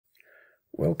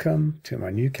Welcome to my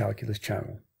new calculus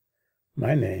channel.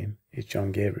 My name is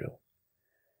John Gabriel,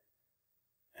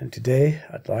 and today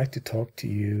I'd like to talk to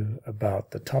you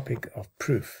about the topic of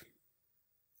proof.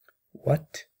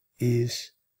 What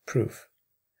is proof?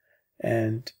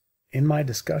 And in my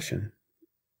discussion,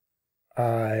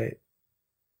 I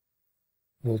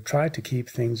will try to keep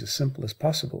things as simple as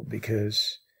possible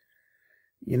because,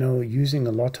 using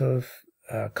a lot of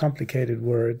complicated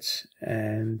words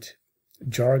and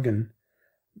jargon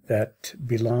that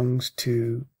belongs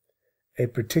to a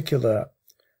particular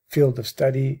field of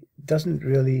study doesn't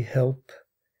really help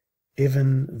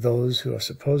even those who are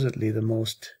supposedly the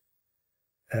most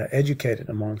educated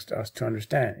amongst us to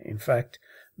understand. In fact,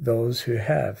 those who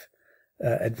have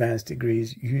advanced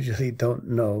degrees usually don't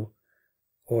know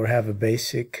or have a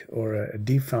basic or a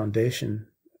deep foundational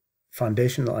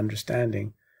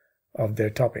understanding of their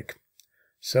topic.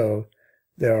 So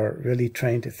they are really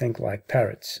trained to think like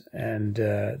parrots, and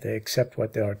they accept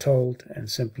what they are told and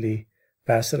simply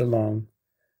pass it along,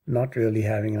 not really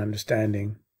having an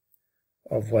understanding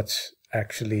of what's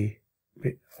actually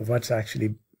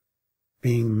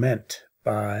being meant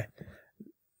by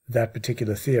that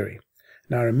particular theory.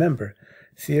 Now remember,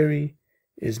 theory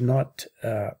is not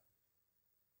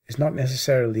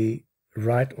necessarily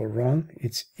right or wrong.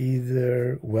 It's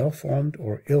either well-formed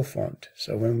or ill-formed.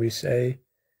 So when we say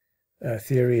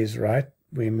theory is right,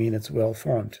 we mean it's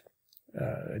well-formed.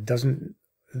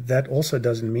 That also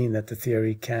doesn't mean that the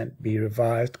theory can't be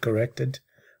revised, corrected,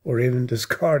 or even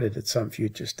discarded at some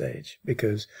future stage,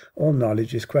 because all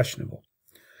knowledge is questionable.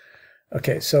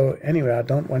 Okay, so anyway, I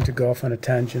don't want to go off on a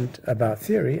tangent about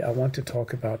theory. I want to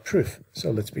talk about proof. So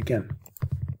let's begin.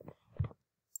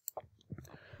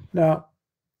 Now,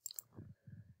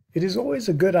 it is always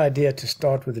a good idea to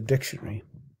start with a dictionary,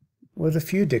 with a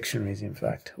few dictionaries, in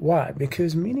fact. Why?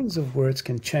 Because meanings of words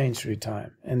can change through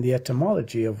time, and the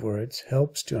etymology of words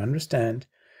helps to understand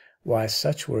why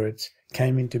such words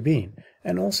came into being,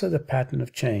 and also the pattern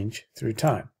of change through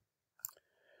time.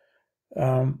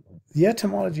 The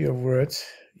etymology of words,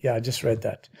 I just read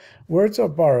that. Words are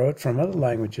borrowed from other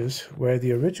languages where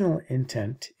the original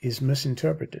intent is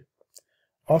misinterpreted.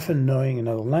 Often knowing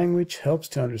another language helps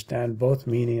to understand both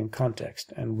meaning and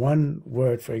context. And one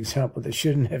word, for example, that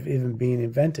shouldn't have even been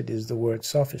invented is the word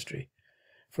sophistry.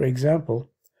 For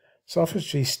example,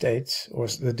 sophistry states, or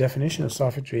the definition of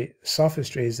sophistry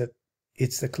is that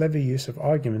it's the clever use of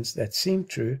arguments that seem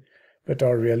true but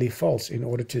are really false in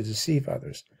order to deceive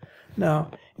others.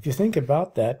 Now, if you think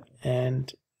about that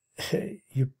and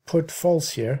you put false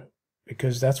here,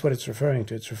 because that's what it's referring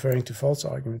to. It's referring to false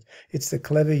arguments. It's the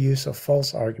clever use of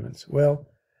false arguments. Well,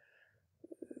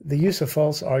 the use of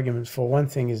false arguments, for one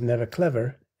thing, is never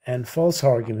clever, and false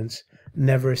arguments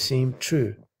never seem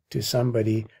true to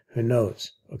somebody who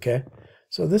knows, okay?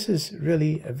 So this is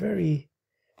really a very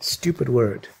stupid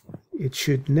word. It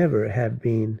should never have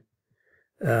been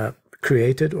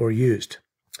created or used.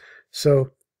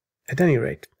 So, at any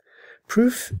rate,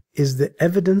 proof is the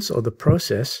evidence or the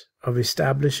process of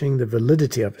establishing the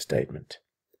validity of a statement,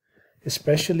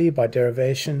 especially by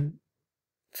derivation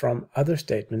from other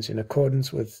statements in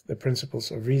accordance with the principles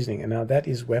of reasoning. And now that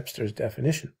is Webster's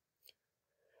definition.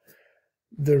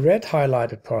 The red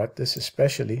highlighted part, this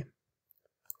especially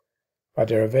by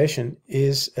derivation,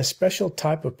 is a special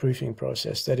type of proofing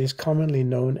process that is commonly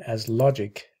known as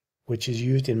logic, which is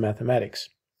used in mathematics.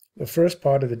 The first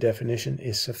part of the definition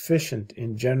is sufficient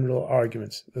in general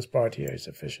arguments. This part here is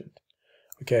sufficient.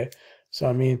 Okay, so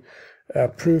I mean,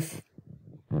 proof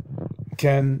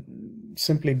can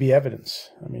simply be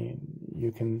evidence. I mean,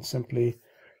 you can simply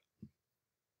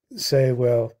say,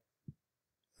 well,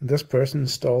 this person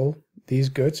stole these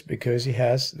goods because he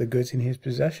has the goods in his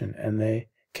possession and they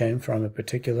came from a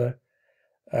particular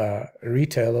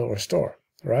retailer or store,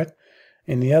 right?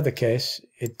 In the other case,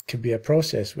 it could be a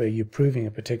process where you're proving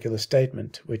a particular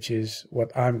statement, which is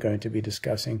what I'm going to be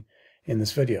discussing in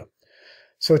this video.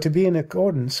 So to be in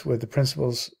accordance with the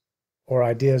principles or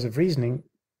ideas of reasoning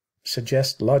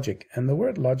suggests logic. And the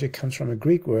word logic comes from a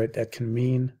Greek word that can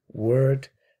mean word,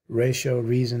 ratio,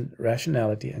 reason,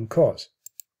 rationality, and cause.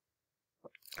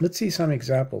 Let's see some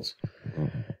examples.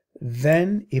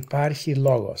 Δεν υπάρχει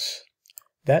λόγος.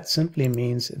 That simply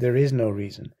means there is no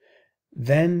reason.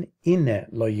 Δεν είναι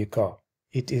λογικό.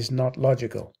 It is not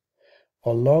logical.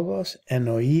 Ο λόγος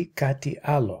εννοεί κάτι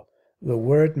άλλο. The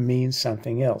word means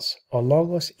something else. Ο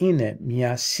λόγος είναι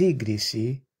μια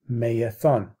σύγκριση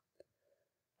μεγεθών.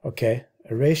 Okay,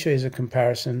 a ratio is a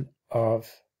comparison of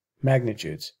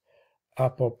magnitudes.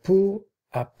 Αυτό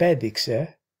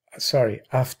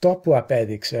που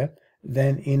απέδειξε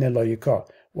δεν είναι λογικό.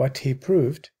 What he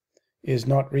proved is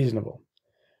not reasonable.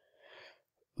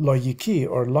 Logiki,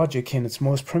 or logic in its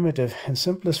most primitive and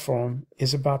simplest form,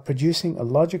 is about producing a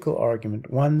logical argument,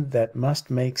 one that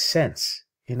must make sense.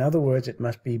 In other words, it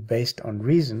must be based on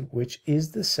reason, which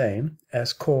is the same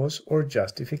as cause or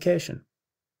justification.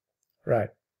 Right.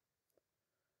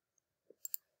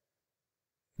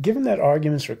 Given that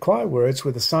arguments require words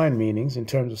with assigned meanings in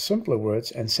terms of simpler words,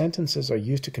 and sentences are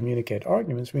used to communicate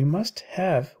arguments, we must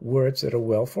have words that are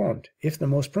well formed. If the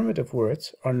most primitive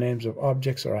words are names of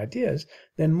objects or ideas,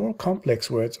 then more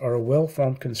complex words are a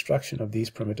well-formed construction of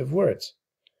these primitive words.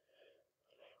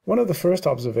 One of the first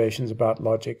observations about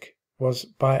logic was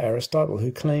by Aristotle,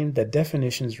 who claimed that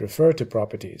definitions refer to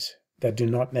properties that do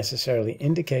not necessarily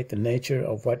indicate the nature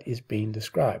of what is being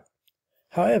described.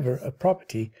 However, a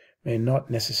property may not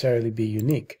necessarily be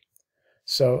unique.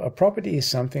 So a property is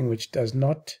something which does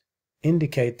not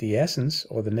indicate the essence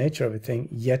or the nature of a thing,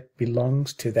 yet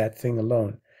belongs to that thing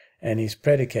alone, and is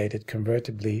predicated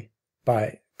convertibly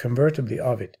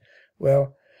of it.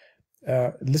 Well,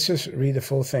 let's just read the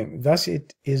full thing. Thus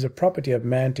it is a property of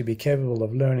man to be capable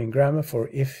of learning grammar, for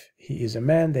if he is a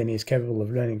man, then he is capable of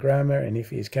learning grammar, and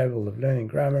if he is capable of learning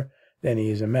grammar, then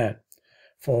he is a man.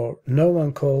 For no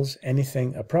one calls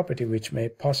anything a property which may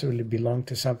possibly belong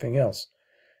to something else.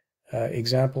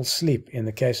 Example, sleep in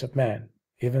the case of man,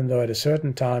 even though at a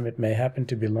certain time it may happen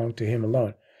to belong to him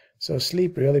alone. So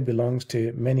sleep really belongs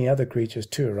to many other creatures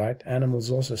too, right? Animals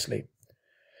also sleep.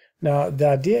 Now, the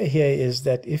idea here is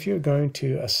that if you're going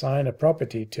to assign a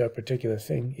property to a particular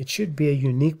thing, it should be a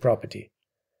unique property.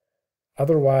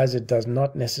 Otherwise, it does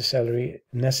not necessarily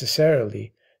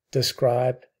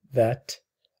describe that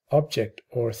object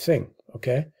or thing,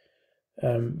 okay?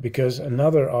 Because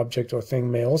another object or thing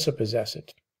may also possess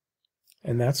it.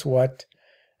 And that's what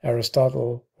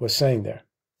Aristotle was saying there.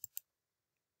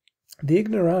 The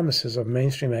ignoramuses of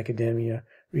mainstream academia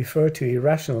refer to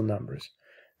irrational numbers,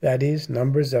 that is,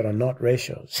 numbers that are not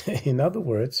ratios. In other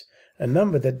words, a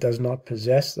number that does not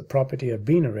possess the property of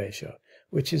being a ratio,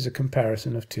 which is a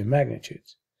comparison of two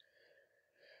magnitudes.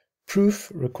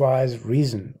 Proof requires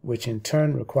reason, which in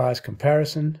turn requires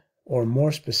comparison, or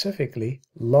more specifically,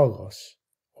 logos,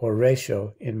 or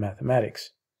ratio in mathematics.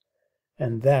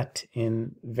 And that,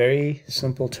 in very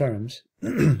simple terms,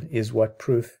 is what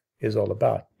proof is all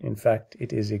about. In fact,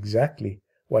 it is exactly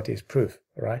what is proof,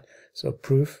 right? So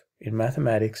proof in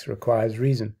mathematics requires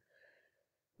reason,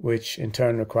 which in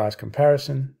turn requires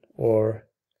comparison, or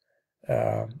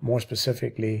more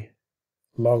specifically,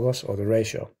 logos, or the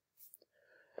ratio.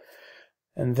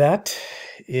 And that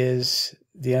is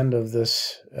the end of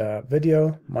this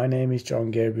video. My name is John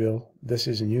Gabriel. This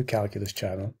is a new calculus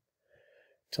channel.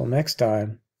 Till next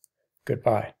time,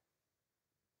 goodbye.